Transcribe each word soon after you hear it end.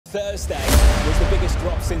Thursday was the biggest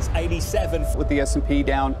drop since '87. With the S&P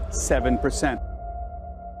down 7%.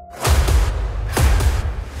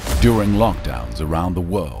 During lockdowns around the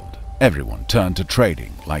world, everyone turned to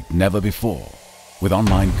trading like never before, with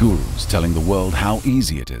online gurus telling the world how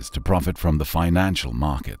easy it is to profit from the financial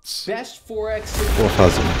markets. Best Forex.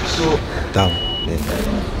 4,000. Down. Yeah.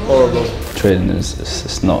 Horrible. Trading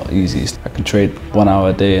it's not easy. I can trade 1 hour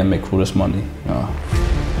a day and make all this money.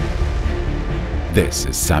 This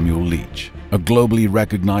is Samuel Leach, a globally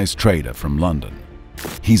recognized trader from London.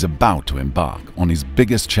 He's about to embark on his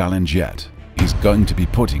biggest challenge yet. He's going to be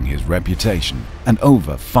putting his reputation and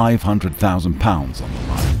over £500,000 on the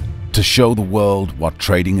line to show the world what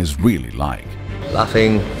trading is really like.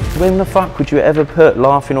 Laughing. When the fuck would you ever put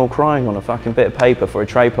laughing or crying on a fucking bit of paper for a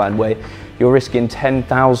trade plan where you're risking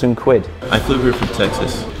 10,000 quid? I flew here from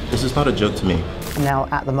Texas. This is not a joke to me. Now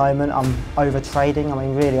at the moment I'm over trading. I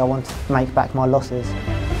mean really I want to make back my losses.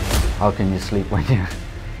 How can you sleep when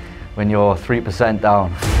you're 3%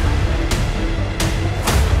 down?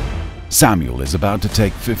 Samuel is about to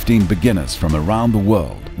take 15 beginners from around the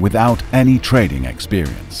world without any trading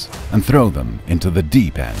experience and throw them into the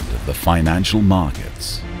deep end of the financial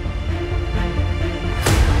markets.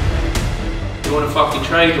 You want to fucking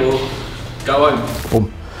trade or go home?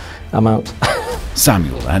 Boom, I'm out.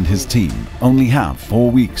 Samuel and his team only have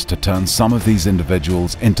 4 weeks to turn some of these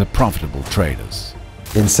individuals into profitable traders.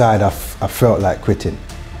 Inside I felt like quitting.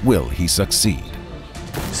 Will he succeed?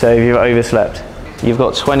 So if you've overslept, you've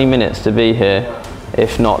got 20 minutes to be here.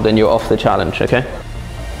 If not, then you're off the challenge, okay?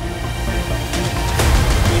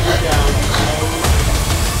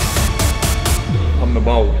 I'm the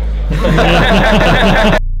bowl.